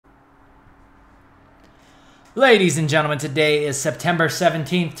Ladies and gentlemen, today is September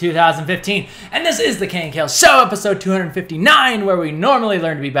 17th, 2015, and this is the KNKL Show, episode 259, where we normally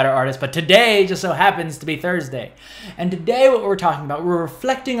learn to be better artists, but today just so happens to be Thursday. And today what we're talking about, we're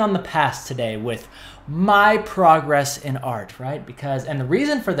reflecting on the past today with my progress in art, right? And the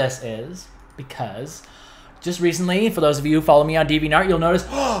reason for this is because just recently, for those of you who follow me on DeviantArt, you'll notice,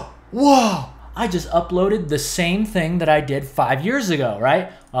 whoa, I just uploaded the same thing that I did 5 years ago,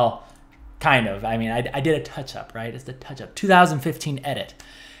 right? Well, kind of. I mean, I did a touch-up, right? It's the touch-up, 2015 edit.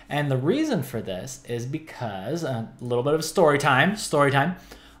 And the reason for this is because, a little bit of story time.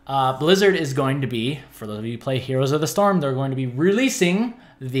 Blizzard is going to be, for those of you who play Heroes of the Storm, they're going to be releasing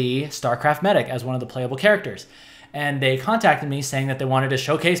the StarCraft Medic as one of the playable characters. And they contacted me saying that they wanted to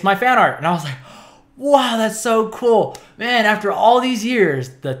showcase my fan art. And I was like, wow, that's so cool. Man, after all these years,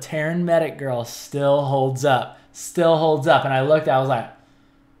 the Terran Medic girl still holds up. Still holds up. And I looked, I was like,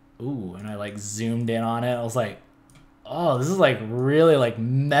 ooh, and I like zoomed in on it. I was like, oh, this is like really like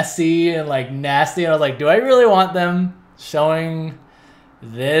messy and like nasty. And I was like, do I really want them showing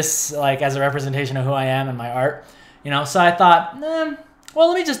this like as a representation of who I am and my art? You know, so I thought, well,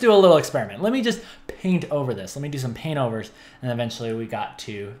 let me just do a little experiment. Let me just paint over this. Let me do some paint overs. And eventually we got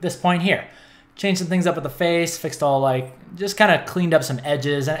to this point here. Changed some things up with the face, fixed all like, just kind of cleaned up some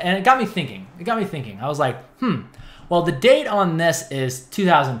edges. And it got me thinking. I was like, well, the date on this is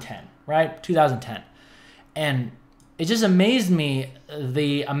 2010, right? 2010. And it just amazed me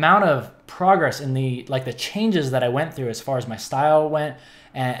the amount of progress in the changes that I went through as far as my style went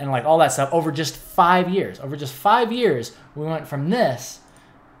and like all that stuff over just 5 years. Over just 5 years, we went from this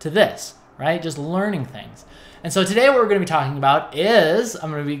to this, right? Just learning things. And so today what we're going to be talking about is,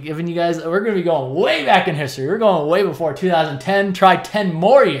 I'm going to be giving you guys, we're going to be going way back in history. We're going way before 2010. Try 10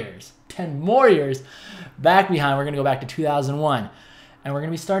 more years. 10 more years. Back behind, we're going to go back to 2001. And we're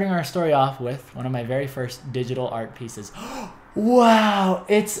going to be starting our story off with one of my very first digital art pieces. Wow!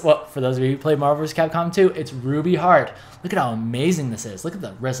 Well, for those of you who played Marvel vs. Capcom 2, it's Ruby Heart. Look at how amazing this is. Look at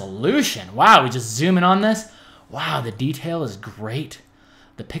the resolution. Wow, we just zoom in on this. Wow, the detail is great.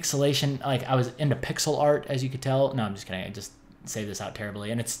 The pixelation, like I was into pixel art, as you could tell. No, I'm just kidding. I just saved this out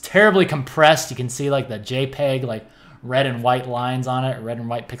terribly. And it's terribly compressed. You can see like the JPEG, like red and white lines on it, red and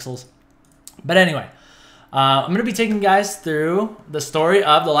white pixels. But anyway, I'm going to be taking you guys through the story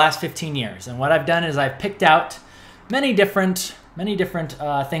of the last 15 years. And what I've done is I've picked out many different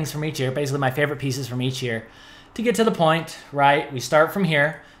things from each year, basically my favorite pieces from each year, to get to the point, right? We start from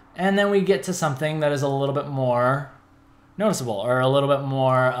here, and then we get to something that is a little bit more noticeable or a little bit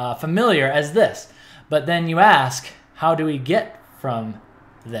more familiar as this. But then you ask, how do we get from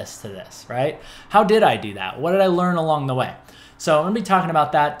this to this, right? How did I do that? What did I learn along the way? So I'm going to be talking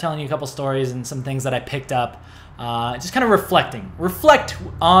about that, telling you a couple stories and some things that I picked up, just kind of reflecting. Reflect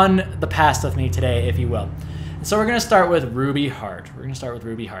on the past with me today, if you will. And so we're going to start with Ruby Heart.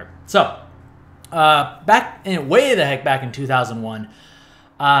 So way the heck back in 2001,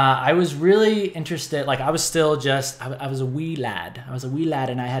 I was really interested, like I was still just, I was a wee lad.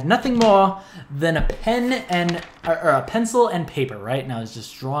 And I had nothing more than a pen and, or a pencil and paper, right? And I was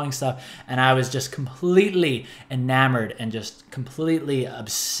just drawing stuff, and I was just completely enamored and just completely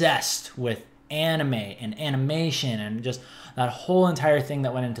obsessed with anime and animation and just that whole entire thing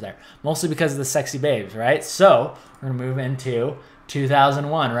that went into there. Mostly because of the sexy babes, right? So we're gonna move into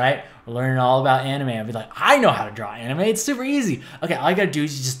 2001, right? We're learning all about anime. I'll be like, I know how to draw anime. It's super easy. Okay, all I gotta do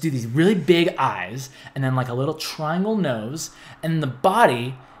is just do these really big eyes and then like a little triangle nose, and the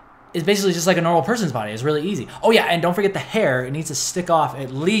body is basically just like a normal person's body. It's really easy. Oh yeah, and don't forget the hair. It needs to stick off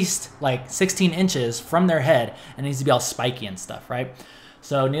at least like 16 inches from their head, and it needs to be all spiky and stuff, right?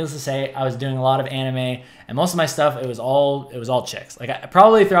 So needless to say, I was doing a lot of anime, and most of my stuff, it was all chicks. Like I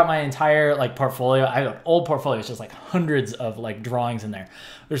probably throughout my entire like portfolio, I have an old portfolio. It's just like hundreds of like drawings in there.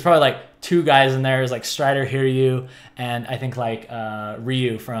 There's probably like 2 guys in there. There's like Strider, Hiryu, and I think like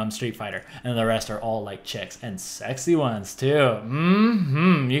Ryu from Street Fighter, and the rest are all like chicks and sexy ones too.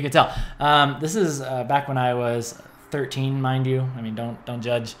 You can tell. This is back when I was 13, mind you. I mean, don't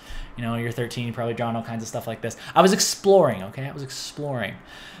judge. You know, you're 13, you're probably drawing all kinds of stuff like this. I was exploring, okay? I was exploring.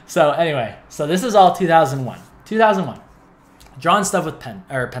 So anyway, so this is all 2001. 2001. Drawing stuff with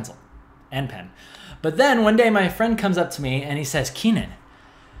pencil and pen. But then one day my friend comes up to me and he says, Keenan,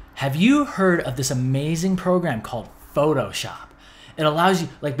 have you heard of this amazing program called Photoshop? It allows you,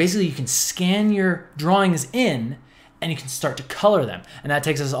 like basically you can scan your drawings in and you can start to color them. And that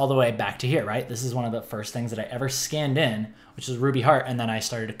takes us all the way back to here, right? This is one of the first things that I ever scanned in, which is Ruby Heart, and then I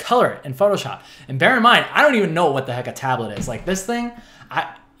started to color it in Photoshop. And bear in mind, I don't even know what the heck a tablet is. Like this thing,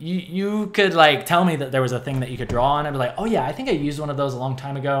 you could like tell me that there was a thing that you could draw on. I'd be like, oh yeah, I think I used one of those a long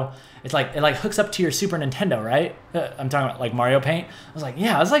time ago. It's like it like hooks up to your Super Nintendo, right? I'm talking about like Mario Paint. I was like,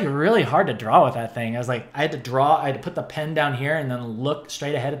 yeah, it was like really hard to draw with that thing. I was like, I had to put the pen down here and then look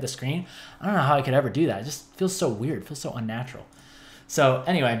straight ahead at the screen. I don't know how I could ever do that. It just feels so weird, feels so unnatural. So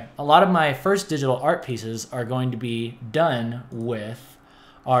anyway, a lot of my first digital art pieces are going to be done with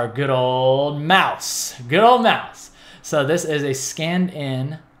our good old mouse. Good old mouse. So this is a scanned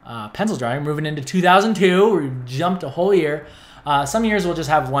in pencil drawing. Moving into 2002, we jumped a whole year. Some years we'll just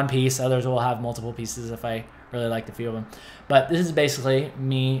have one piece. Others will have multiple pieces if I really like the feel of them. But this is basically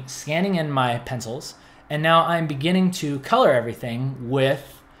me scanning in my pencils. And now I'm beginning to color everything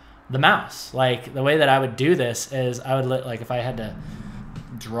with the mouse. Like the way that I would do this is I would like if I had to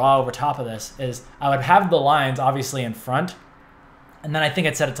draw over top of this is I would have the lines obviously in front, and then I think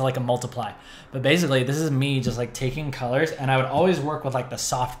I'd set it to like a multiply. But basically this is me just like taking colors, and I would always work with like the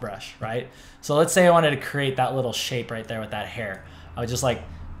soft brush, right? So let's say I wanted to create that little shape right there with that hair. I would just like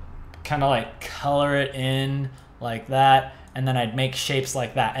kind of like color it in like that, and then I'd make shapes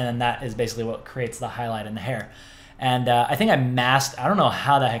like that, and then that is basically what creates the highlight in the hair. And I think I masked, I don't know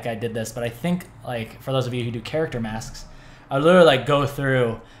how the heck I did this, but I think like for those of you who do character masks, I would literally like go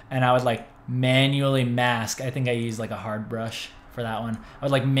through and I would like manually mask. I think I used like a hard brush for that one. I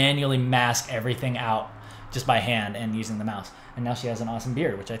would like manually mask everything out just by hand and using the mouse. And now she has an awesome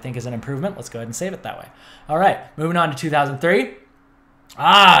beard, which I think is an improvement. Let's go ahead and save it that way. All right, moving on to 2003.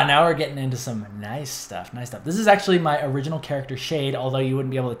 Now we're getting into some nice stuff, nice stuff. This is actually my original character, Shade, although you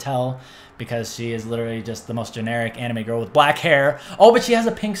wouldn't be able to tell because she is literally just the most generic anime girl with black hair. Oh, but she has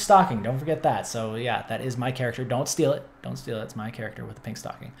a pink stocking. Don't forget that. So yeah, that is my character. Don't steal it. Don't steal it. It's my character with a pink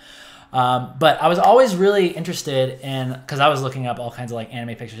stocking. But I was always really interested in, because I was looking up all kinds of like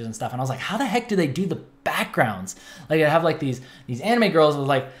anime pictures and stuff, and I was like, how the heck do they do the backgrounds? Like, I'd have like these anime girls with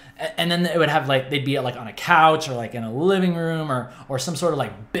like, and then it would have like, they'd be like on a couch or like in a living room or some sort of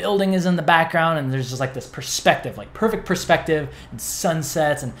like building is in the background, and there's just like this perspective, like perfect perspective and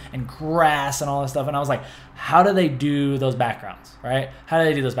sunsets and grass and all this stuff. And I was like, how do they do those backgrounds, right? How do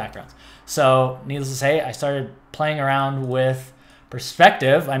they do those backgrounds? So needless to say, I started playing around with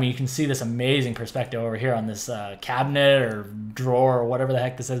perspective. I mean, you can see this amazing perspective over here on this cabinet or drawer or whatever the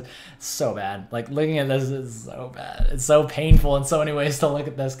heck this is. It's so bad. Like, looking at this is so bad. It's so painful in so many ways to look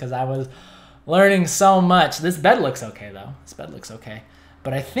at this because I was learning so much. This bed looks okay, though. This bed looks okay.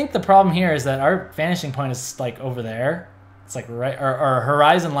 But I think the problem here is that our vanishing point is, like, over there. It's, like, right, or our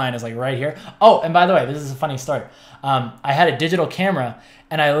horizon line is, like, right here. Oh, and by the way, this is a funny story. I had a digital camera,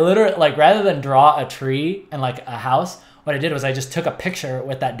 and I literally, like, rather than draw a tree and, like, a house, what I did was I just took a picture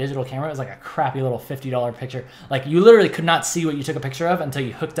with that digital camera. It was like a crappy little $50 picture. Like, you literally could not see what you took a picture of until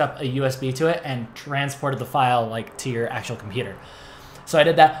you hooked up a USB to it and transported the file like to your actual computer. So I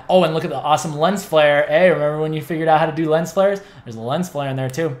did that. Oh, and look at the awesome lens flare. Hey, remember when you figured out how to do lens flares? There's a lens flare in there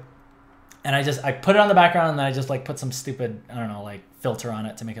too. And I put it on the background, and then I just like put some stupid, I don't know, like filter on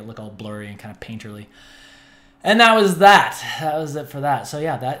it to make it look all blurry and kind of painterly. And that was that. That was it for that. So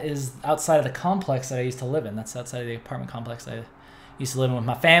yeah, that is outside of the complex that I used to live in. That's outside of the apartment complex I used to live in with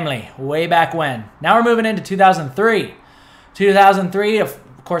my family way back when. Now we're moving into 2003. 2003, of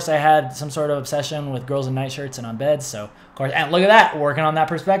course, I had some sort of obsession with girls in nightshirts and on beds. So, of course, and look at that, working on that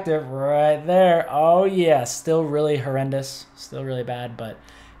perspective right there. Oh yeah, still really horrendous, still really bad, but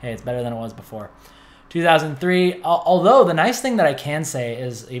hey, it's better than it was before. 2003, although the nice thing that I can say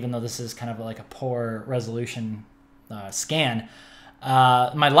is, even though this is kind of like a poor resolution scan,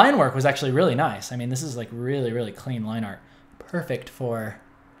 my line work was actually really nice. I mean, this is like really, really clean line art. Perfect for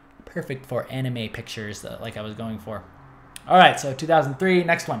anime pictures that like I was going for. All right, so 2003,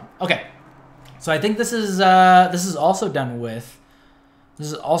 next one. Okay, so I think this is also done with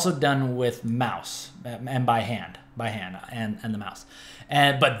mouse and by hand and the mouse.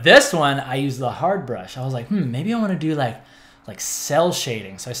 But this one, I used the hard brush. I was like, maybe I want to do like cell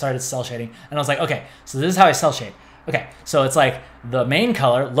shading. So I started cell shading, and I was like, okay, so this is how I cell shade. Okay, so it's like the main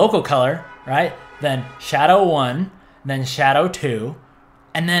color, local color, right? Then shadow 1, then shadow 2,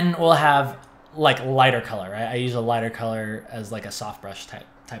 and then we'll have like lighter color, right? I use a lighter color as like a soft brush type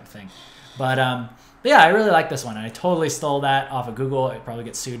of thing. But yeah, I really like this one. I totally stole that off of Google. It probably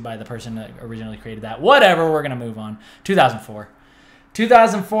gets sued by the person that originally created that. Whatever, we're gonna move on. 2004.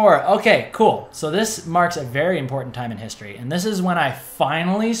 2004, okay, cool. So this marks a very important time in history, and this is when I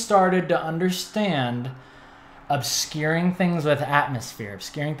finally started to understand obscuring things with atmosphere.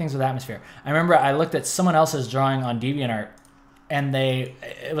 I remember I looked at someone else's drawing on DeviantArt, and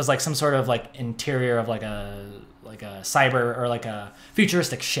it was like some sort of like interior of like a cyber or like a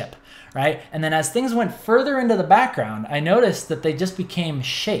futuristic ship, right? And then as things went further into the background, I noticed that they just became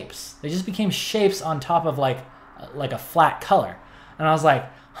shapes. They just became shapes on top of like a flat color. And I was like,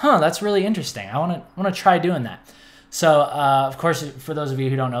 huh, that's really interesting. I want to try doing that. So, of course, for those of you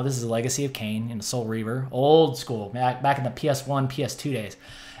who don't know, this is a Legacy of Kain in Soul Reaver, old school, back in the PS1, PS2 days.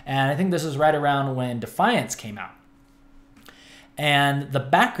 And I think this was right around when Defiance came out. And the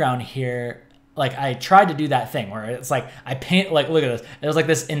background here, like I tried to do that thing where it's like I paint, like look at this. It was like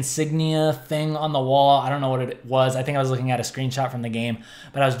this insignia thing on the wall. I don't know what it was. I think I was looking at a screenshot from the game,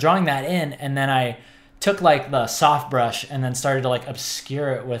 but I was drawing that in, and then I took like the soft brush and then started to like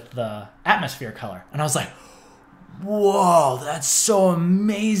obscure it with the atmosphere color. And I was like, whoa, that's so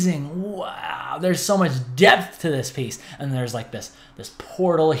amazing. Wow, there's so much depth to this piece. And there's like this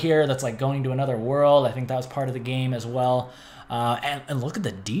portal here that's like going to another world. I think that was part of the game as well. And look at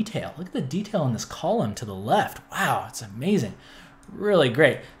the detail. Look at the detail in this column to the left. Wow, it's amazing. Really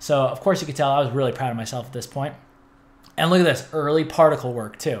great. So, of course, you could tell I was really proud of myself at this point. And look at this, early particle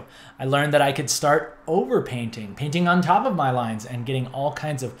work too. I learned that I could start overpainting, painting on top of my lines and getting all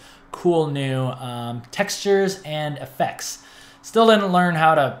kinds of cool new textures and effects. Still didn't learn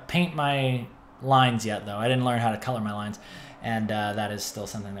how to paint my lines yet, though. I didn't learn how to color my lines. And that is still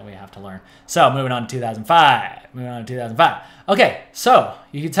something that we have to learn. So moving on to 2005. Okay, so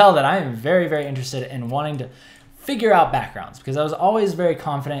you can tell that I am very, very interested in wanting to figure out backgrounds because I was always very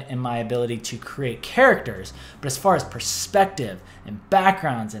confident in my ability to create characters. But as far as perspective and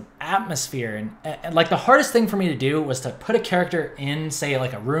backgrounds and atmosphere and like the hardest thing for me to do was to put a character in, say,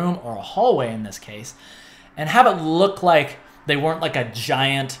 like a room or a hallway in this case, and have it look like they weren't like a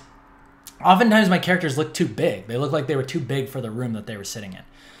giant. Oftentimes my characters look too big. They look like they were too big for the room that they were sitting in.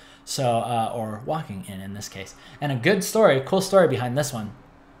 So, or walking in this case. And a good story, cool story behind this one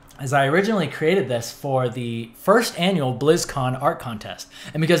is I originally created this for the first annual BlizzCon art contest.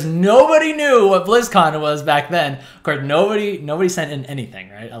 And because nobody knew what BlizzCon was back then, of course, nobody sent in anything,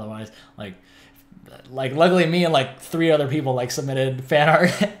 right? Otherwise, like luckily me and like 3 other people like submitted fan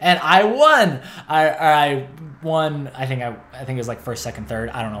art and I won. I won, I think it was like first, second, third.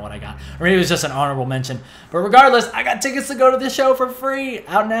 I don't know what I got. Or maybe it was just an honorable mention. But regardless, I got tickets to go to this show for free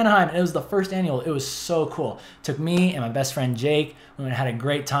out in Anaheim. And it was the first annual. It was so cool. Took me and my best friend Jake. We had a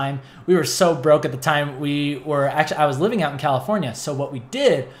great time. We were so broke at the time. I was living out in California. So what we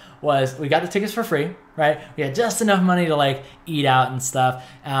did was we got the tickets for free, right? We had just enough money to like eat out and stuff.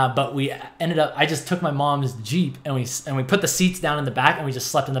 But we ended up, I just took my mom's Jeep and we put the seats down in the back and we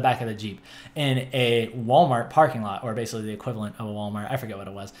just slept in the back of the Jeep in a Walmart parking lot, or basically the equivalent of a Walmart. I forget what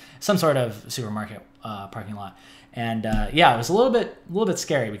it was. Some sort of supermarket parking lot. And yeah, it was a little bit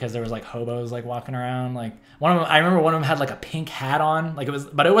scary because there was like hobos like walking around. Like one of them, I remember one of them had like a pink hat on, like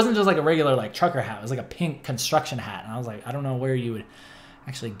but it wasn't just like a regular like trucker hat. It was like a pink construction hat. And I was like, I don't know where you would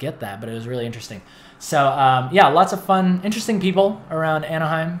actually get that, but it was really interesting. So yeah, lots of fun, interesting people around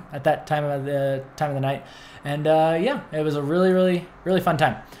Anaheim at that time of the night. And yeah, it was a really, really, really fun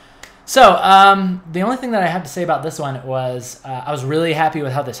time. So the only thing that I have to say about this one was I was really happy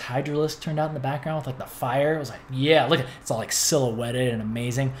with how this Hydralisk turned out in the background with like the fire. It was like, yeah, look, it's all like silhouetted and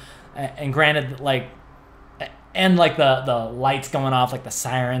amazing. And granted, like, and like the lights going off, like the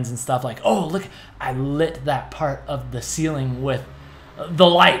sirens and stuff, like, oh, look, I lit that part of the ceiling with the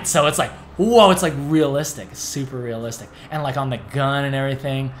light. So it's like, whoa, it's like realistic. It's super realistic. And like on the gun and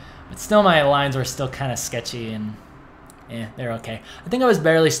everything. But still my lines were still kind of sketchy and yeah, they're okay. I think I was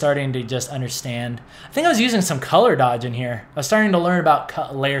barely starting to just understand. I think I was using some color dodge in here. I was starting to learn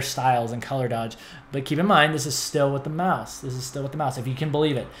about layer styles and color dodge. But keep in mind, this is still with the mouse. This is still with the mouse, if you can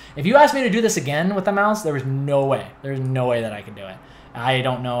believe it. If you asked me to do this again with the mouse, there was no way. There's no way that I could do it. I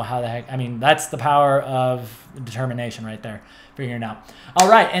don't know how the heck. I mean, that's the power of determination right there, figuring it out. All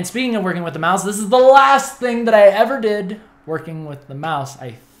right, and speaking of working with the mouse, this is the last thing that I ever did working with the mouse,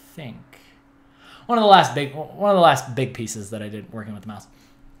 I think. One of the last big pieces that I did working with the mouse.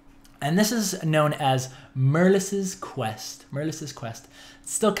 And this is known as Merlis's Quest. Merlis's Quest.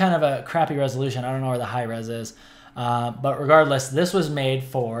 It's still kind of a crappy resolution. I don't know where the high res is. But regardless, this was made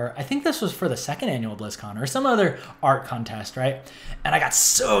for, I think this was for the second annual BlizzCon or some other art contest, right? And I got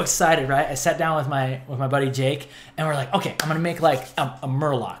so excited, right? I sat down with my buddy Jake, and we're like, okay, I'm gonna make like a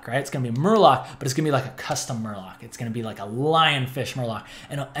Murloc, right? It's gonna be a Murloc, but it's gonna be like a custom Murloc. It's gonna be like a lionfish Murloc,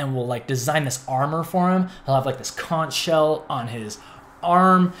 and we'll like design this armor for him. He'll have like this conch shell on his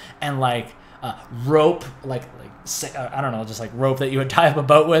arm and like rope, like I don't know, just like rope that you would tie up a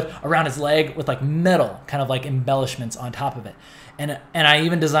boat with around his leg with like metal kind of like embellishments on top of it. And I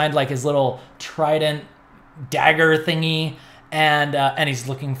even designed like his little trident dagger thingy and he's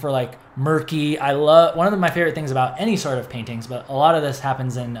looking for like murky. I love one of my favorite things about any sort of paintings, but a lot of this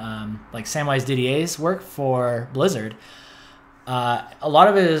happens in like Samwise Didier's work for Blizzard. A lot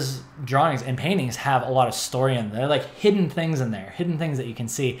of his drawings and paintings have a lot of story in them. They're like hidden things in there, hidden things that you can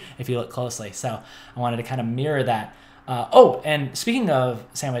see if you look closely. So I wanted to kind of mirror that. Oh, and speaking of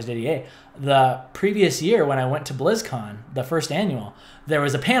Samwise Didier, the previous year when I went to BlizzCon, the first annual, there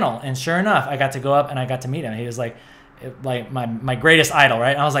was a panel, and sure enough, I got to go up and I got to meet him. He was like my greatest idol,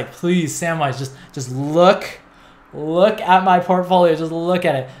 right? And I was like, please, Samwise, just look at my portfolio, just look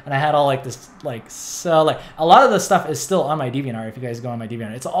at it. And I had all like this, like, so like a lot of the stuff is still on my DeviantArt. If you guys go on my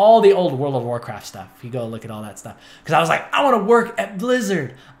DeviantArt, it's all the old World of Warcraft stuff. If you go look at all that stuff, because I was like, I want to work at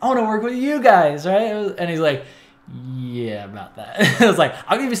Blizzard. I want to work with you guys, right? And he's like, yeah, about that. I was like,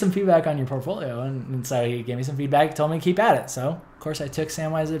 I'll give you some feedback on your portfolio. And so he gave me some feedback, told me to keep at it. So of course I took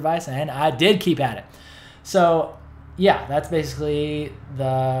Samwise's advice and I did keep at it. So yeah, that's basically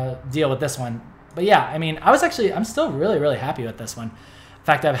the deal with this one. But yeah, I mean, I'm still really, really happy with this one. In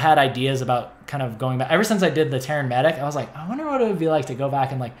fact, I've had ideas about kind of going back. Ever since I did the Terran Medic, I was like, I wonder what it would be like to go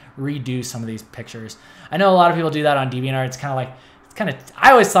back and like redo some of these pictures. I know a lot of people do that on DeviantArt. It's kind of,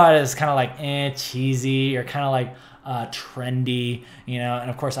 I always thought it was kind of like cheesy or kind of like trendy, you know. And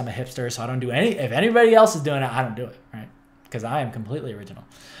of course, I'm a hipster, so I don't do any. If anybody else is doing it, I don't do it, right? Because I am completely original.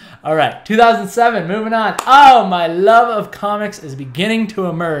 All right, 2007, moving on. Oh, my love of comics is beginning to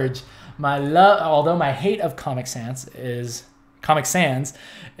emerge. Although my hate of Comic Sans is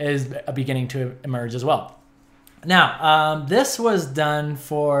beginning to emerge as well. Now, this was done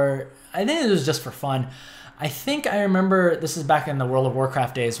for, I think it was just for fun. I think I remember this is back in the World of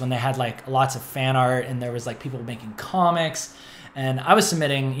Warcraft days when they had like lots of fan art and there was like people making comics. And I was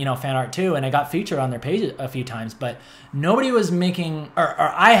submitting, you know, fan art too, and I got featured on their page a few times, but nobody was making, or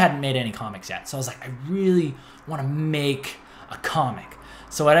I hadn't made any comics yet. So I was like, I really want to make a comic.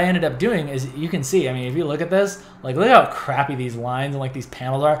 So what I ended up doing is, you can see, I mean, if you look at this, like, look how crappy these lines and like these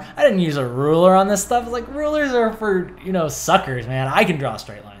panels are. I didn't use a ruler on this stuff. It's like, rulers are for, you know, suckers, man. I can draw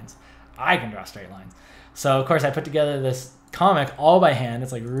straight lines. So of course I put together this comic all by hand.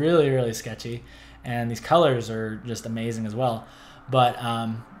 It's like really, really sketchy. And these colors are just amazing as well. But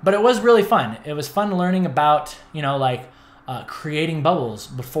it was really fun. It was fun learning about, you know, like creating bubbles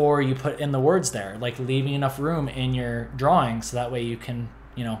before you put in the words there, like leaving enough room in your drawing so that way you can,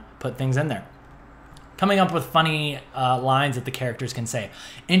 you know, put things in there. Coming up with funny lines that the characters can say.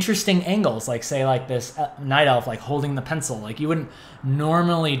 Interesting angles, like say like this night elf like holding the pencil. Like you wouldn't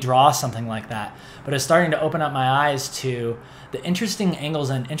normally draw something like that. But it's starting to open up my eyes to the interesting angles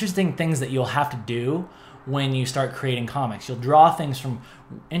and interesting things that you'll have to do when you start creating comics. You'll draw things from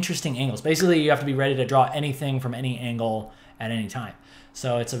interesting angles. Basically, you have to be ready to draw anything from any angle at any time.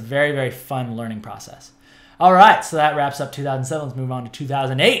 So it's a very, very fun learning process. All right, so that wraps up 2007. Let's move on to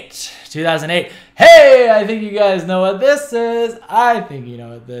 2008. 2008. Hey, I think you guys know what this is. I think you know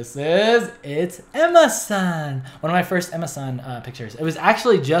what this is. It's Emma-san. One of my first Emma-san pictures. It was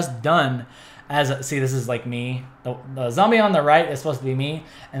actually just done as, see, this is like me. The zombie on the right is supposed to be me,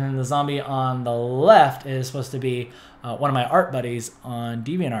 and then the zombie on the left is supposed to be one of my art buddies on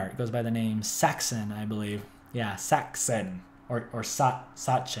DeviantArt. It goes by the name Saxon, I believe. Yeah, Saxon or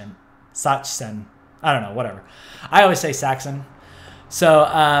Sachsen. I don't know, whatever. I always say Saxon. So,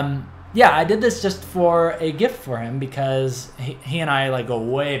 yeah, I did this just for a gift for him because he and I like go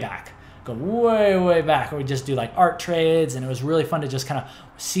way back. Go way, way back. We just do like art trades, and it was really fun to just kind of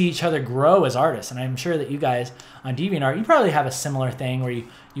see each other grow as artists. And I'm sure that you guys on DeviantArt, you probably have a similar thing where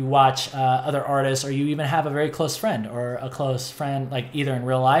you watch other artists, or you even have a very close friend or a close friend, like either in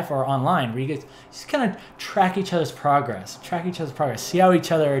real life or online, where you get just kind of track each other's progress, see how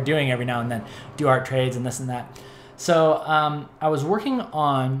each other are doing every now and then, do art trades and this and that. So I was working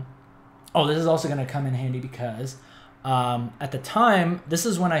on, oh, this is also going to come in handy because at the time, this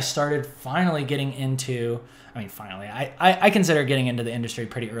is when I started finally getting into, I consider getting into the industry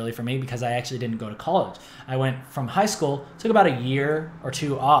pretty early for me because I actually didn't go to college. I went from high school, took about a year or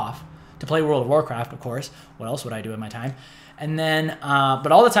two off to play World of Warcraft, of course. What else would I do in my time? And then,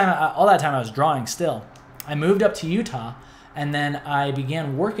 but all that time I was drawing still. I moved up to Utah, and then I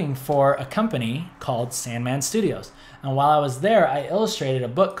began working for a company called Sandman Studios. And while I was there, I illustrated a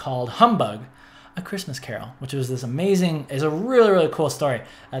book called Humbug, A Christmas Carol, which was this amazing, is a really, really cool story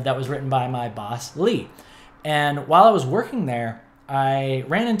that was written by my boss, Lee. And while I was working there, I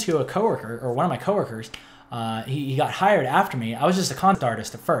ran into a coworker, or one of my coworkers, he got hired after me. I was just a concept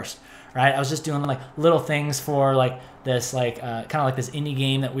artist at first, right? I was just doing like little things for like this kind of like this indie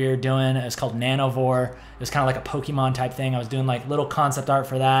game that we were doing. It was called Nanovore. It was kind of like a Pokemon type thing. I was doing like little concept art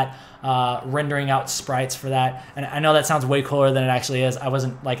for that, rendering out sprites for that. And I know that sounds way cooler than it actually is. I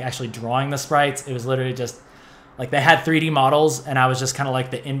wasn't like actually drawing the sprites. It was literally just like they had 3D models, and I was just kind of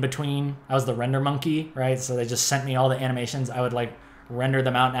like the in-between. I was the render monkey, right? So they just sent me all the animations. I would like render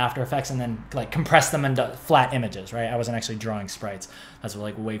them out in After Effects and then like compress them into flat images, right? I wasn't actually drawing sprites. That's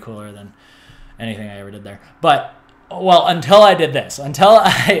like way cooler than anything I ever did there. But, well, until I did this, until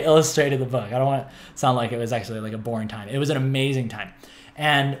I illustrated the book, I don't want to sound like it was actually like a boring time. It was an amazing time.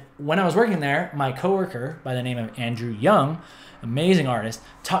 And when I was working there, my coworker by the name of Andrew Young, amazing artist,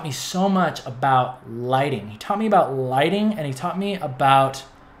 taught me so much about lighting. He taught me about lighting, and he taught me about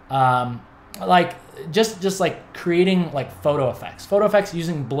like just like creating like photo effects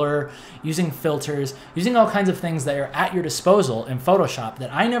using blur, using filters, using all kinds of things that are at your disposal in Photoshop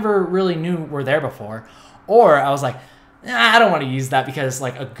that I never really knew were there before. Or I was like, nah, I don't want to use that, because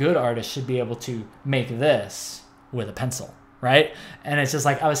like a good artist should be able to make this with a pencil, right? And it's just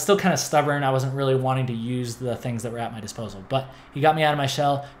like I was still kind of stubborn. I wasn't really wanting to use the things that were at my disposal. But he got me out of my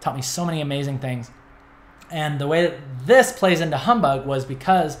shell, taught me so many amazing things. And the way that this plays into Humbug was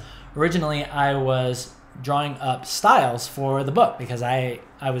because originally I was drawing up styles for the book, because I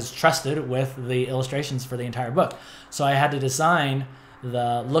was trusted with the illustrations for the entire book. So I had to design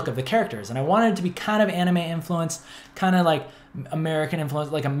the look of the characters, and I wanted it to be kind of anime influenced, kind of like American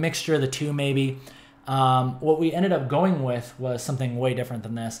influence, like a mixture of the two maybe. What we ended up going with was something way different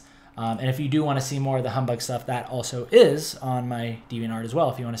than this. And if you do want to see more of the Humbug stuff, that also is on my DeviantArt as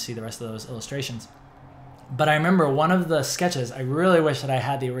well, if you want to see the rest of those illustrations. But I remember one of the sketches, I really wish that I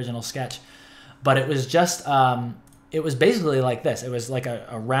had the original sketch, but it was just, it was basically like this. It was like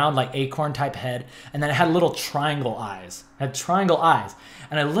a round, like acorn type head, and then it had little triangle eyes. It had triangle eyes.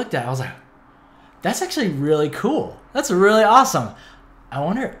 And I looked at it, I was like, that's actually really cool. That's really awesome. I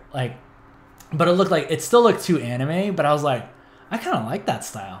wonder, like, but it looked like, it still looked too anime, but I was like, I kind of like that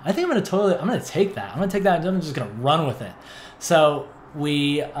style. I think I'm going to take that. I'm going to take that and I'm just going to run with it. So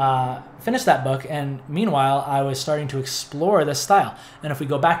we finished that book, and meanwhile, I was starting to explore this style. And if we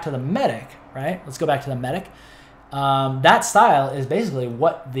go back to the medic, right? Let's go back to the medic. That style is basically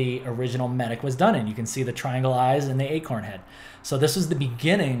what the original medic was done in. You can see the triangle eyes and the acorn head. So this was the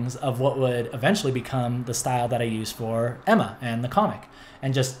beginnings of what would eventually become the style that I use for Emma and the comic.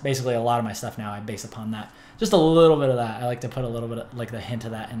 And just basically a lot of my stuff now I base upon that. Just a little bit of that. I like to put a little bit of like the hint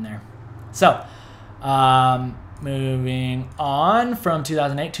of that in there. So, moving on from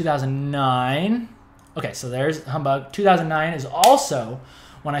 2008, 2009. Okay, so there's Humbug. 2009 is also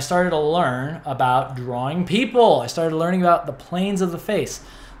when I started to learn about drawing people. I started learning about the planes of the face.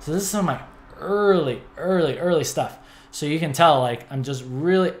 So this is some of my early stuff. So you can tell, like,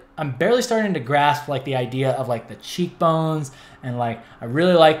 I'm barely starting to grasp like the idea of like the cheekbones, and like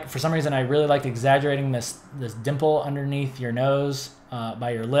for some reason I really liked exaggerating this dimple underneath your nose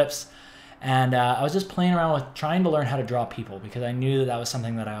by your lips. And I was just playing around with trying to learn how to draw people, because I knew that was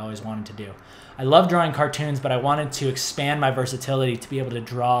something that I always wanted to do. I love drawing cartoons, but I wanted to expand my versatility to be able to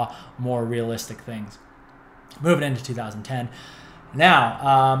draw more realistic things. Moving into 2010.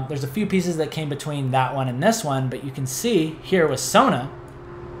 Now, there's a few pieces that came between that one and this one, but you can see here with Sona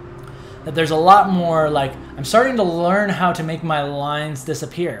that there's a lot more, like, I'm starting to learn how to make my lines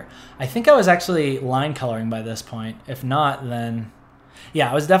disappear. I think I was actually line coloring by this point. If not, then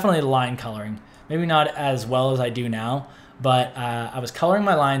yeah, I was definitely line coloring. Maybe not as well as I do now, but I was coloring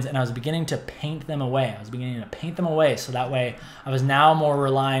my lines, and I was beginning to paint them away. So that way I was now more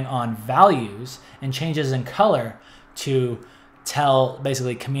relying on values and changes in color to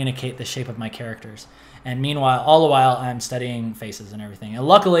basically communicate the shape of my characters. And meanwhile, all the while, I'm studying faces and everything. And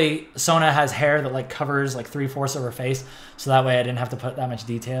luckily, Sona has hair that like covers like 3/4 of her face, so that way I didn't have to put that much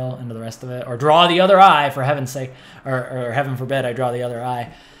detail into the rest of it, or draw the other eye, for heaven's sake, or heaven forbid I draw the other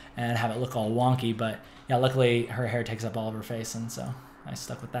eye and have it look all wonky. But yeah, luckily her hair takes up all of her face, and so I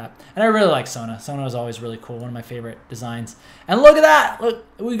stuck with that. And I really like Sona. Sona was always really cool, one of my favorite designs. And look at that! Look,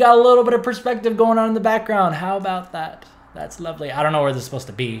 we got a little bit of perspective going on in the background. How about that? That's lovely. I don't know where this is supposed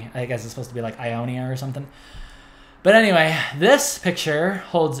to be. I guess it's supposed to be like Ionia or something. But anyway, this picture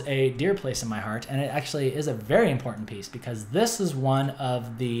holds a dear place in my heart, and it actually is a very important piece, because this is one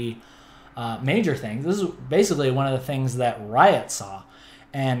of the major things. This is basically one of the things that Riot saw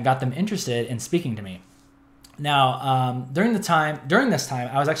and got them interested in speaking to me. Now, during this time,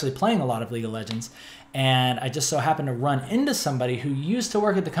 I was actually playing a lot of League of Legends, and I just so happened to run into somebody who used to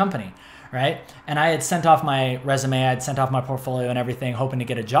work at the company, right? And I had sent off my resume, I had sent off my portfolio and everything, hoping to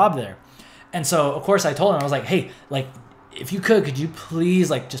get a job there. And so, of course, I told him, I was like, hey, like, if you could you please,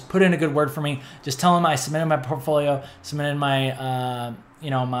 like, just put in a good word for me? Just tell him I submitted my portfolio, submitted my,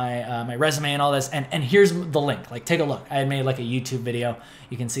 my resume and all this. And here's the link. Like, take a look. I had made, like, a YouTube video.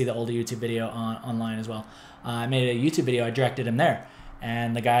 You can see the older YouTube video online as well. I made a YouTube video. I directed him there.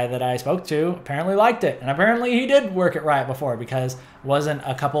 And the guy that I spoke to apparently liked it. And apparently he did work at Riot before, because it wasn't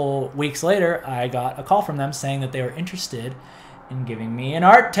a couple weeks later, I got a call from them saying that they were interested in giving me an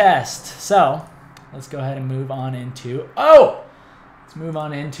art test. So let's go ahead and move on into, let's move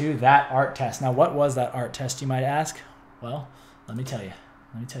on into that art test. Now, what was that art test, you might ask? Well, let me tell you.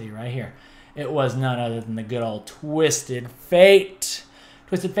 Let me tell you right here. It was none other than the good old Twisted Fate.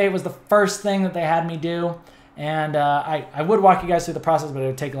 Twisted Fate was the first thing that they had me do. And I would walk you guys through the process, but it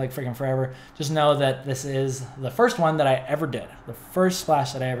would take like freaking forever. Just know that this is the first one that I ever did. The first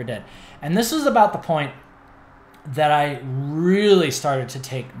splash that I ever did. And this was about the point that I really started to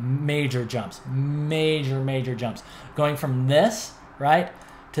take major jumps. Major jumps. Going from this, right,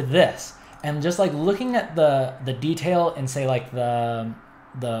 to this. And just like looking at the detail in, say, like the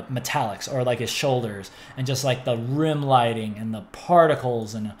metallics, or like his shoulders, and just like the rim lighting and the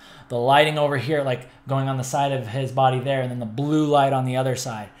particles and the lighting over here, like going on the side of his body there, and then the blue light on the other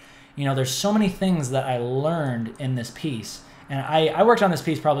side. You know, there's so many things that I learned in this piece. And I worked on this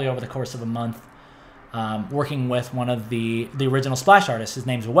piece probably over the course of a month, working with one of the original splash artists. His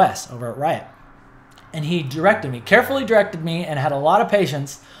name's Wes over at Riot. And he carefully directed me, and had a lot of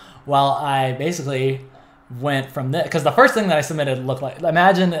patience while I basically went from this, because the first thing that I submitted looked like,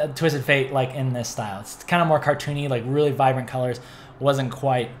 imagine Twisted Fate like in this style. It's kind of more cartoony, like really vibrant colors. Wasn't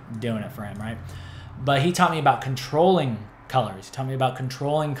quite doing it for him, right? But he taught me about controlling colors. He taught me about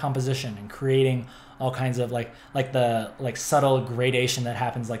controlling composition and creating all kinds of like the subtle gradation that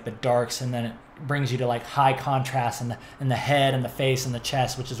happens, like the darks, and then it brings you to like high contrast in the head and the face and the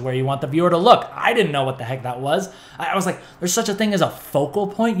chest, which is where you want the viewer to look. I didn't know what the heck that was. I was like, there's such a thing as a focal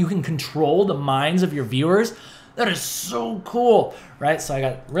point. You can control the minds of your viewers. That is so cool, right? So I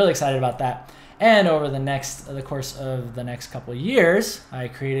got really excited about that. And over the course of the next couple of years, I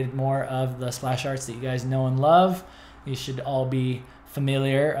created more of the splash arts that you guys know and love. You should all be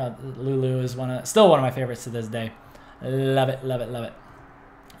familiar. Lulu is still one of my favorites to this day. Love it, love it, love it.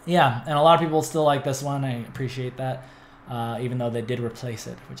 Yeah, and a lot of people still like this one. I appreciate that, even though they did replace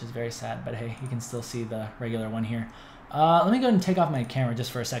it, which is very sad. But hey, you can still see the regular one here. Let me go ahead and take off my camera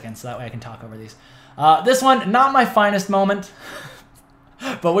just for a second, so that way I can talk over these. This one, not my finest moment,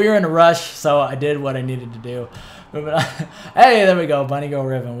 but we were in a rush, so I did what I needed to do. Moving on. Hey, there we go, Bunny Girl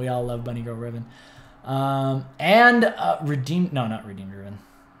Ribbon. We all love Bunny Girl Ribbon. Redeemed, no, not Redeemed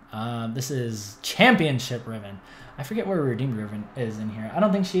Ribbon. This is Championship Ribbon. I forget where Redeemed Ribbon is in here. I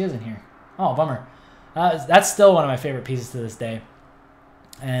don't think she is in here. Oh, bummer. That's still one of my favorite pieces to this day.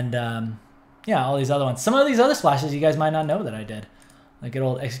 And yeah, all these other ones. Some of these other splashes you guys might not know that I did. Like good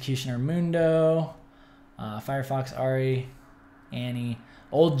old Executioner Mundo, Firefox Ari, Annie,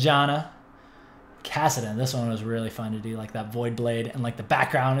 Old Jana, Cassidon. This one was really fun to do, like that Void Blade, and like the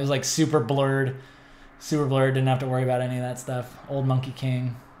background is like super blurred. Super blurred, didn't have to worry about any of that stuff. Old Monkey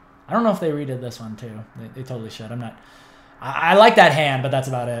King. I don't know if they redid this one too. They totally should. I like that hand, but that's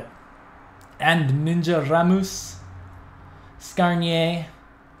about it. And Ninja Ramus, Skarnier,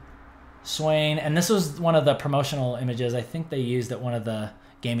 Swain. And this was one of the promotional images I think they used at one of the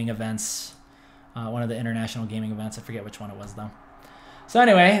gaming events, one of the international gaming events. I forget which one it was though. So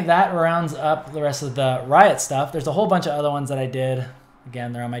anyway, that rounds up the rest of the Riot stuff. There's a whole bunch of other ones that I did.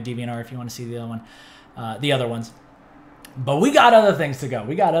 Again, they're on my DeviantArt if you want to see the other one, the other ones. But we got other things to go.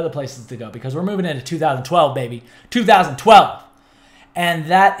 We got other places to go because we're moving into 2012, baby. 2012. And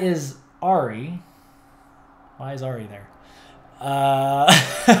that is Ari. Why is Ari there?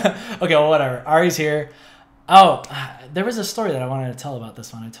 Okay, well, whatever. Ari's here. Oh, there was a story that I wanted to tell about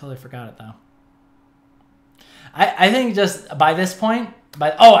this one. I totally forgot it, though. I think just by this point,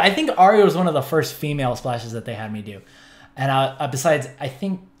 I think Ari was one of the first female splashes that they had me do. And besides, I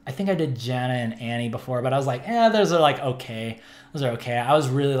think I did Jana and Annie before, but I was like, those are like okay. Those are okay. I was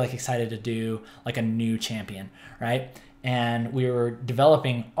really like excited to do like a new champion, right? And we were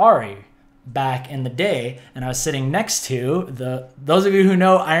developing Ari back in the day, and I was sitting next to those of you who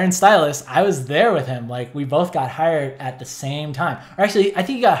know Iron Stylist. I was there with him. Like we both got hired at the same time. Or actually, I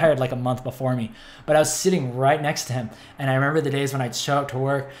think he got hired like a month before me, but I was sitting right next to him. And I remember the days when I'd show up to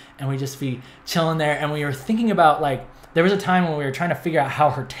work and we'd just be chilling there, and we were thinking about like, there was a time when we were trying to figure out how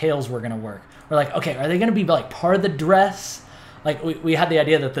her tails were going to work. We're like, okay, are they going to be like part of the dress? Like we had the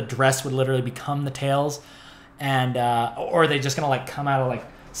idea that the dress would literally become the tails, and or are they just going to like come out of like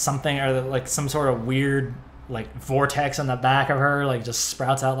something, or like some sort of weird like vortex on the back of her, like just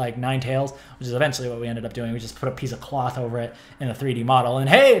sprouts out like 9 tails, which is eventually what we ended up doing. We just put a piece of cloth over it in a 3D model, and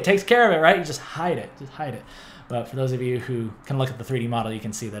hey, it takes care of it, right? You just hide it. But for those of you who can look at the 3D model, you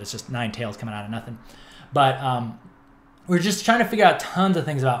can see that it's just 9 tails coming out of nothing. But we're just trying to figure out tons of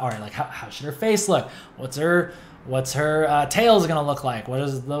things about Ari, like how should her face look? What's her tails gonna look like? What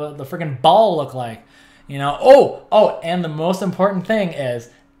does the freaking ball look like? You know? Oh, and the most important thing is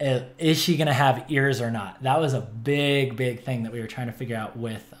she gonna have ears or not? That was a big thing that we were trying to figure out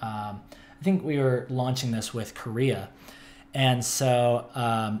with. I think we were launching this with Korea, and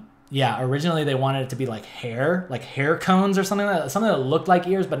so yeah, originally they wanted it to be like hair cones or something that looked like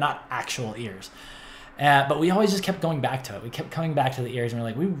ears but not actual ears. But we always just kept going back to it. We kept coming back to the ears, and we're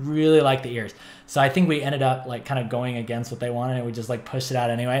like, we really like the ears. So I think we ended up like kind of going against what they wanted, and we just like pushed it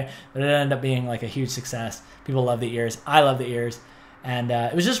out anyway. But it ended up being like a huge success. People love the ears. I love the ears. And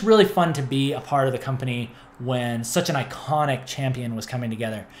it was just really fun to be a part of the company when such an iconic champion was coming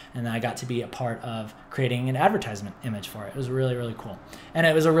together. And I got to be a part of creating an advertisement image for it. It was really cool. And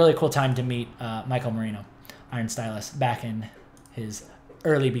it was a really cool time to meet Michael Marino, Iron Stylist, back in his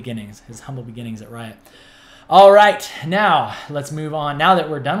early beginnings, his humble beginnings at Riot. All right, now let's move on. Now that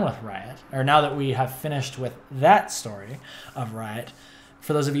we're done with Riot, or now that we have finished with that story of Riot,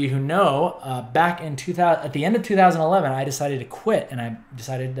 for those of you who know, back in at the end of 2011, I decided to quit, and I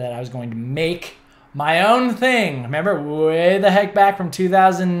decided that I was going to make my own thing. Remember, way the heck back from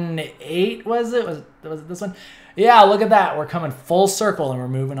 2008, was it? Was it this one? Yeah, look at that. We're coming full circle, and we're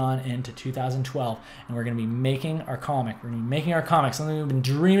moving on into 2012, and we're going to be making our comic. We're going to be making our comic. Something we've been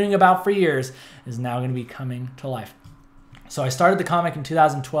dreaming about for years is now going to be coming to life. So I started the comic in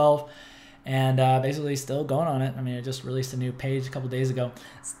 2012, and basically still going on it. I mean, I just released a new page a couple days ago.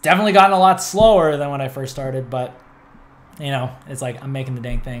 It's definitely gotten a lot slower than when I first started, but you know, it's like I'm making the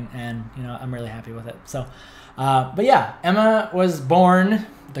dang thing, and you know, I'm really happy with it. So, but yeah, Emma was born,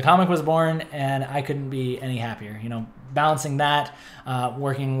 the comic was born, and I couldn't be any happier. You know, balancing that,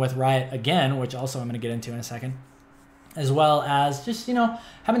 working with Riot again, which also I'm going to get into in a second, as well as just, you know,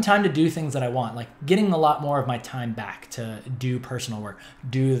 having time to do things that I want, like getting a lot more of my time back to do personal work,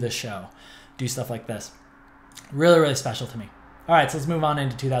 do the show, do stuff like this. Really special to me. All right, so let's move on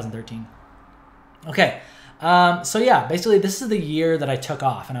into 2013. Okay. So yeah, basically this is the year that I took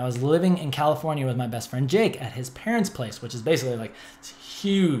off, and I was living in California with my best friend Jake at his parents' place, which is basically like this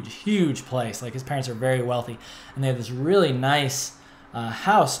huge place. Like his parents are very wealthy, and they have this really nice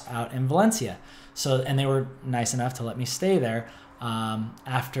house out in Valencia. So, and they were nice enough to let me stay there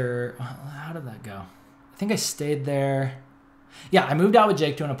after, how did that go? I think I stayed there. Yeah, I moved out with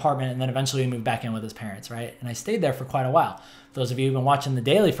Jake to an apartment, and then eventually we moved back in with his parents, right? And I stayed there for quite a while. For those of you who've been watching The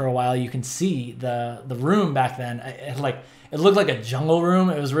Daily for a while, you can see the room back then. It looked like a jungle room.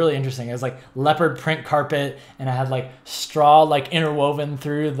 It was really interesting. It was like leopard print carpet, and I had like straw like interwoven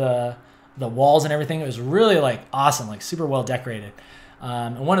through the walls and everything. It was really like awesome, like super well decorated.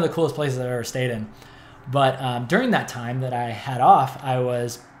 And one of the coolest places I've ever stayed in. But during that time that I had off, I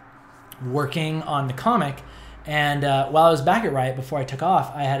was working on the comic. And while I was back at Riot before I took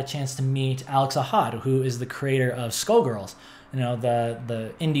off, I had a chance to meet Alex Ahad, who is the creator of Skullgirls. You know,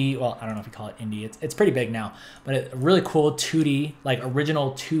 the indie, well, I don't know if you call it indie. It's pretty big now, but a really cool 2D, like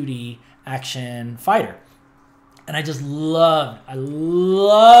original 2D action fighter. And I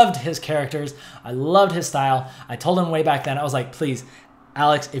loved his characters. I loved his style. I told him way back then, I was like, please,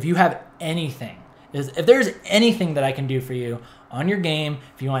 Alex, if you have anything, if there's anything that I can do for you on your game,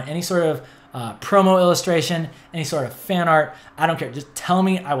 if you want any sort of promo illustration, any sort of fan art, I don't care. Just tell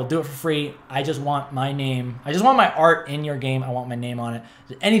me. I will do it for free. I just want my name. I just want my art in your game. I want my name on it.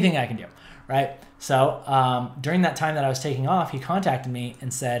 Anything I can do, right? So during that time that I was taking off, he contacted me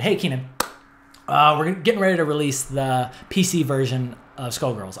and said, hey, Keenan, we're getting ready to release the PC version of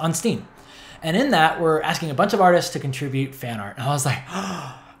Skullgirls on Steam. And in that, we're asking a bunch of artists to contribute fan art. And I was like,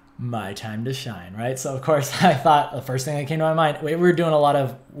 oh, my time to shine, right? So, of course, I thought the first thing that came to my mind, we were doing a lot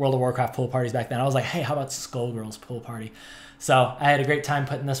of World of Warcraft pool parties back then. I was like, hey, how about Skullgirls pool party? So I had a great time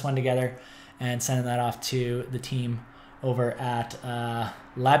putting this one together and sending that off to the team over at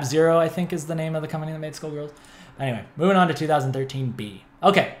Lab Zero, I think is the name of the company that made Skullgirls. Anyway, moving on to 2013B.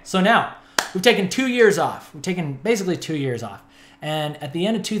 Okay, so now we've taken 2 years off. We've taken basically 2 years off. And at the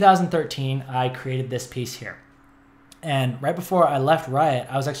end of 2013, I created this piece here. And right before I left Riot,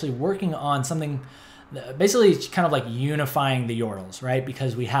 I was actually working on something basically kind of like unifying the Yordles, right?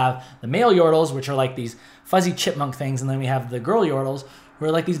 Because we have the male Yordles, which are like these fuzzy chipmunk things, and then we have the girl Yordles, who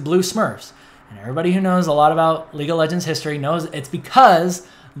are like these blue Smurfs. And everybody who knows a lot about League of Legends history knows it's because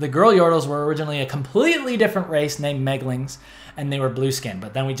The girl Yordles were originally a completely different race named Meglings, and they were blue skinned.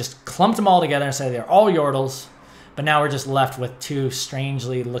 But then we just clumped them all together and said they're all Yordles. But now we're just left with two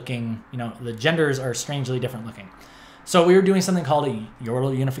strangely looking, the genders are strangely different looking. So we were doing something called a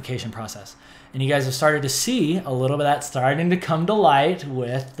Yordle unification process. And you guys have started to see a little bit of that starting to come to light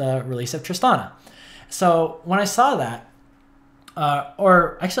with the release of Tristana. So when I saw that,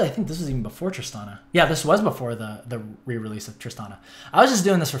 or actually I think this was even before Tristana. Yeah, this was before the re-release of Tristana. I was just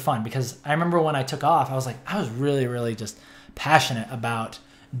doing this for fun because I remember when I took off, I was really, really just passionate about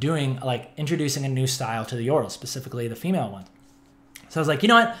introducing a new style to the Yordles, specifically the female one. So I was like, you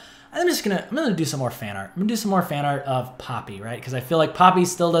know what? I'm gonna do some more fan art. I'm gonna do some more fan art of Poppy, right? Because I feel like Poppy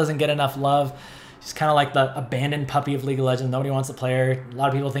still doesn't get enough love. She's kind of like the abandoned puppy of League of Legends. Nobody wants to play her. A lot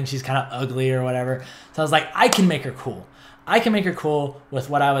of people think she's kind of ugly or whatever. So I was like, I can make her cool. I can make her cool with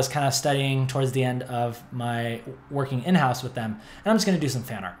what I was kind of studying towards the end of my working in-house with them. And I'm just gonna do some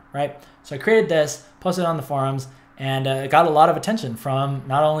fan art, right? So I created this, posted it on the forums, and it got a lot of attention from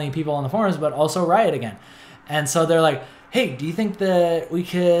not only people on the forums, but also Riot again. And so they're like, hey, do you think that we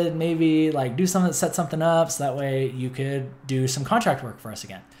could maybe do something, set something up so that way you could do some contract work for us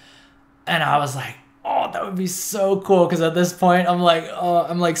again? And I was like, oh, that would be so cool. Because at this point,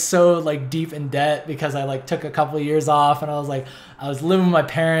 I'm so deep in debt because I took a couple of years off, and I was living with my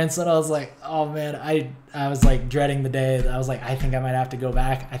parents, and I was like, oh man, I was dreading the day. I was like, I think I might have to go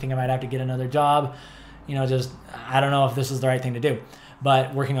back. I think I might have to get another job. I don't know if this is the right thing to do.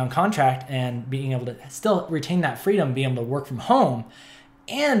 But working on contract and being able to still retain that freedom, being able to work from home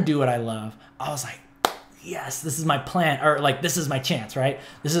and do what I love, I was like, yes, this is my plan, or this is my chance, right?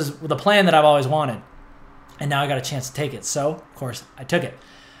 This is the plan that I've always wanted. And now I got a chance to take it. So, of course, I took it.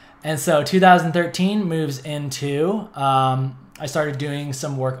 And so 2013 moves into, I started doing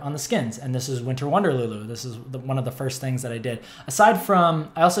some work on the skins. And this is Winter Wonder Lulu. This is one of the first things that I did. Aside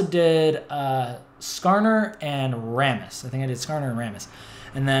from, I also did Skarner and Rammus. I think I did Skarner and Rammus.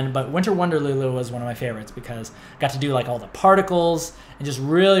 And then, but Winter Wonder Lulu was one of my favorites because I got to do all the particles and just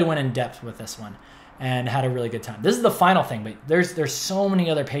really went in depth with this one and had a really good time. This is the final thing, but there's so many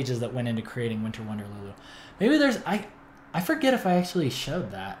other pages that went into creating Winter Wonder Lulu. Maybe I forget if I actually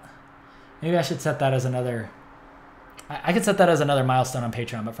showed that. Maybe I should set that as another, I could set that as another milestone on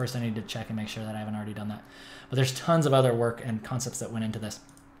Patreon, but first I need to check and make sure that I haven't already done that. But there's tons of other work and concepts that went into this.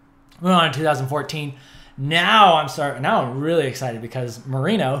 Moving on to 2014. Now I'm really excited because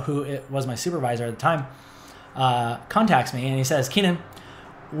Marino, who was my supervisor at the time, contacts me and he says, Keenan,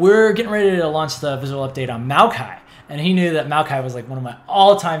 we're getting ready to launch the visual update on Maokai. And he knew that Maokai was one of my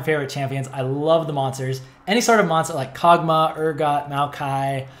all-time favorite champions. I love the monsters. Any sort of monster like Kog'Maw, Urgot,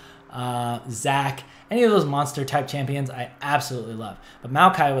 Maokai, Zac, any of those monster type champions I absolutely love. But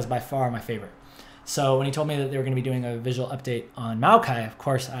Maokai was by far my favorite. So when he told me that they were going to be doing a visual update on Maokai, of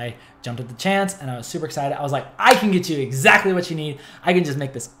course, I jumped at the chance and I was super excited. I was like, I can get you exactly what you need. I can just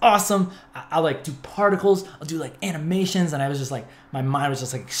make this awesome. I'll do particles. I'll do animations. And I was just my mind was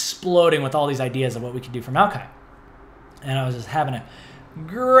just exploding with all these ideas of what we could do for Maokai. And I was just having a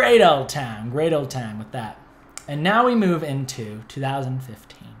great old time with that. And now we move into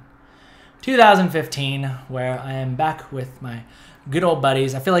 2015. 2015, where I am back with my good old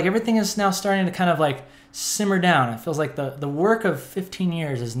buddies. I feel like everything is now starting to kind of simmer down. It feels like the work of 15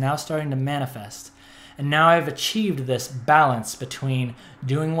 years is now starting to manifest. And now I've achieved this balance between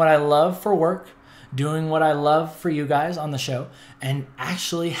doing what I love for work, doing what I love for you guys on the show, and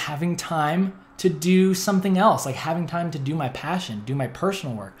actually having time to do something else, having time to do my passion, do my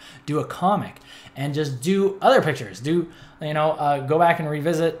personal work, do a comic, and just do other pictures, go back and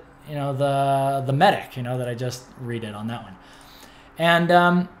revisit, the medic, that I just redid on that one.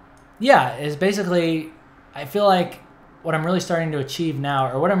 And yeah, is basically, I feel like what I'm really starting to achieve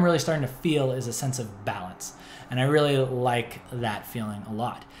now, or what I'm really starting to feel, is a sense of balance. And I really like that feeling a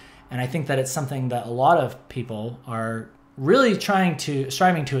lot. And I think that it's something that a lot of people are really striving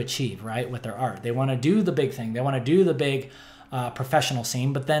to achieve, right, with their art. They want to do the big thing. They want to do the big professional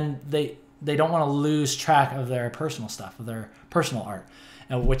scene, but then they don't want to lose track of their personal stuff, of their personal art,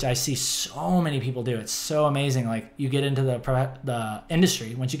 which I see so many people do. It's so amazing. You get into the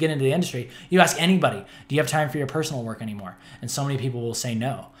industry. Once you get into the industry, you ask anybody, do you have time for your personal work anymore? And so many people will say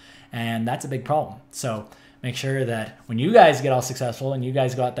no. And that's a big problem. So make sure that when you guys get all successful and you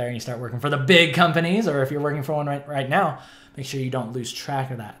guys go out there and you start working for the big companies, or if you're working for one right now, make sure you don't lose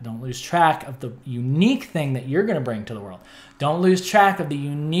track of that. Don't lose track of the unique thing that you're going to bring to the world. Don't lose track of the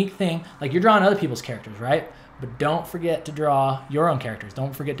unique thing. You're drawing other people's characters, right? But don't forget to draw your own characters.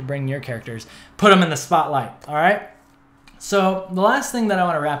 Don't forget to bring your characters. Put them in the spotlight, all right? So the last thing that I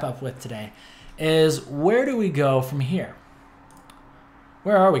want to wrap up with today is, where do we go from here?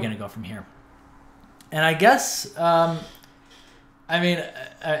 where are we going to go from here? And I guess, I mean,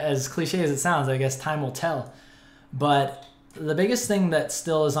 as cliche as it sounds, I guess time will tell. But the biggest thing that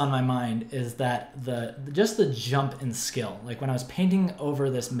still is on my mind is that just the jump in skill. Like when I was painting over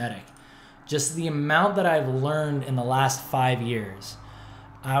this medic, just the amount that I've learned in the last 5 years.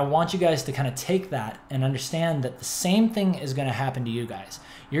 I want you guys to kind of take that and understand that the same thing is going to happen to you guys.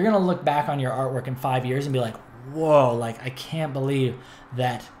 You're going to look back on your artwork in 5 years and be like, whoa, like I can't believe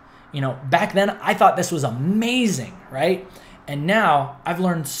that, you know, back then I thought this was amazing, right? And now I've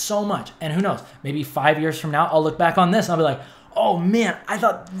learned so much. And who knows, maybe 5 years from now, I'll look back on this and I'll be like, oh man, I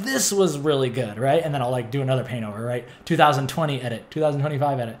thought this was really good, right? And then I'll like do another paint over, right? 2020 edit,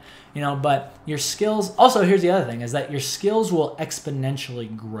 2025 edit, you know, but your skills, also here's the other thing, is that your skills will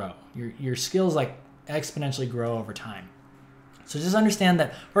exponentially grow. Your skills like exponentially grow over time. So just understand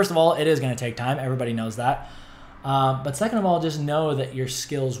that, first of all, it is going to take time. Everybody knows that. But second of all, just know that your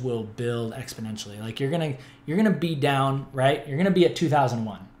skills will build exponentially. Like you're gonna be down, right? You're gonna be at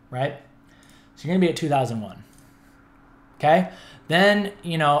 2001, right? So you're gonna be at 2001. Okay? Then,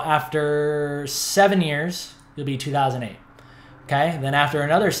 you know, after 7 years, you'll be 2008. Okay? Then after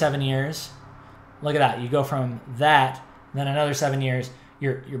another 7 years, look at that. You go from that, then another 7 years,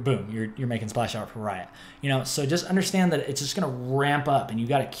 you're boom, you're making splash art for Riot. You know, so just understand that it's just gonna ramp up, and you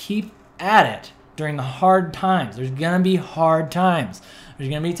got to keep at it during the hard times. There's gonna be hard times. There's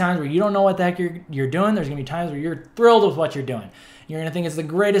gonna be times where you don't know what the heck you're doing. There's gonna be times where you're thrilled with what you're doing. You're gonna think it's the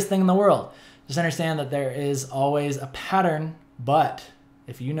greatest thing in the world. Just understand that there is always a pattern, but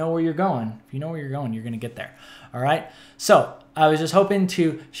if you know where you're going, you're gonna get there. All right. So I was just hoping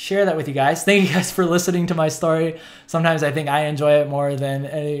to share that with you guys. Thank you guys for listening to my story. Sometimes I think I enjoy it more than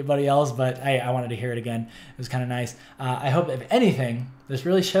anybody else, but I wanted to hear it again. It was kind of nice. I hope, if anything, this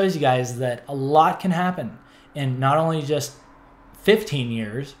really shows you guys that a lot can happen in not only just 15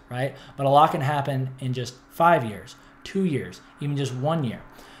 years, right? But a lot can happen in just 5 years, 2 years, even just 1 year.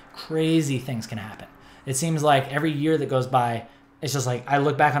 Crazy things can happen. It seems like every year that goes by, it's just like I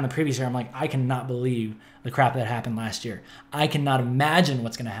look back on the previous year, I'm like, I cannot believe the crap that happened last year. I cannot imagine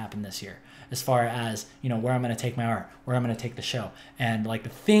what's going to happen this year as far as, you know, where I'm going to take my art, where I'm going to take the show, and like the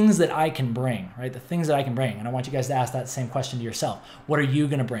things that I can bring, right? The things that I can bring. And I want you guys to ask that same question to yourself. What are you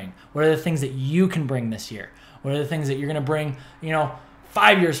going to bring? What are the things that you can bring this year? What are the things that you're going to bring, you know,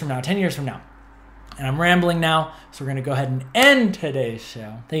 5 years from now, 10 years from now? And I'm rambling now, so we're going to go ahead and end today's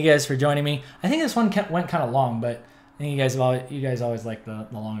show. Thank you guys for joining me. I think this one went kind of long, but I think you guys always like the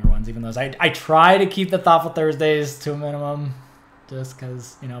longer ones, even though I try to keep the Thoughtful Thursdays to a minimum, just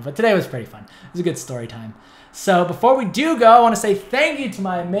because, you know, but today was pretty fun. It was a good story time. So before we do go, I want to say thank you to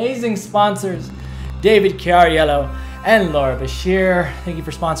my amazing sponsors, David Chiariello and Laura Bashir. Thank you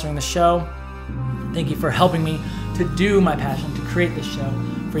for sponsoring the show. Thank you for helping me to do my passion, to create this show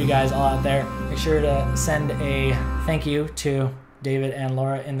for you guys all out there. Make sure to send a thank you to David and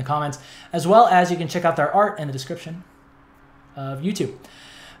Laura in the comments, as well as you can check out their art in the description of YouTube.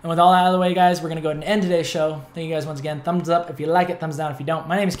 And with all that out of the way, guys, we're going to go ahead and end today's show. Thank you guys once again. Thumbs up if you like it, thumbs down if you don't.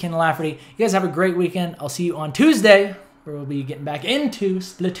 My name is Kienan Lafferty. You guys have a great weekend. I'll see you on Tuesday, where we'll be getting back into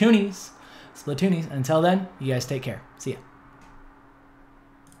Splatoonies. And until then, you guys take care. See ya.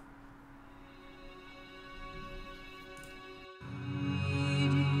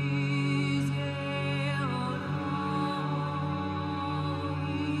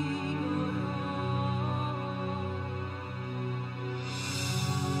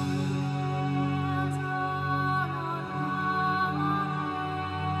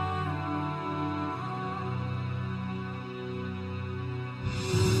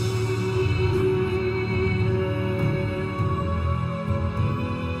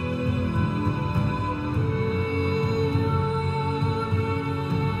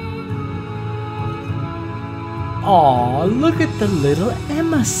 Aw, look at the little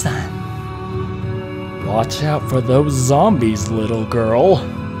Emma son. Watch out for those zombies, little girl.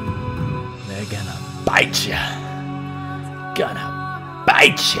 They're gonna bite ya. Gonna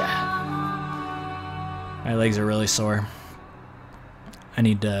bite ya. My legs are really sore. I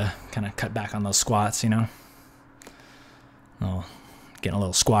need to kind of cut back on those squats, you know? Oh, getting a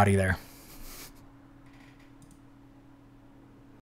little squatty there.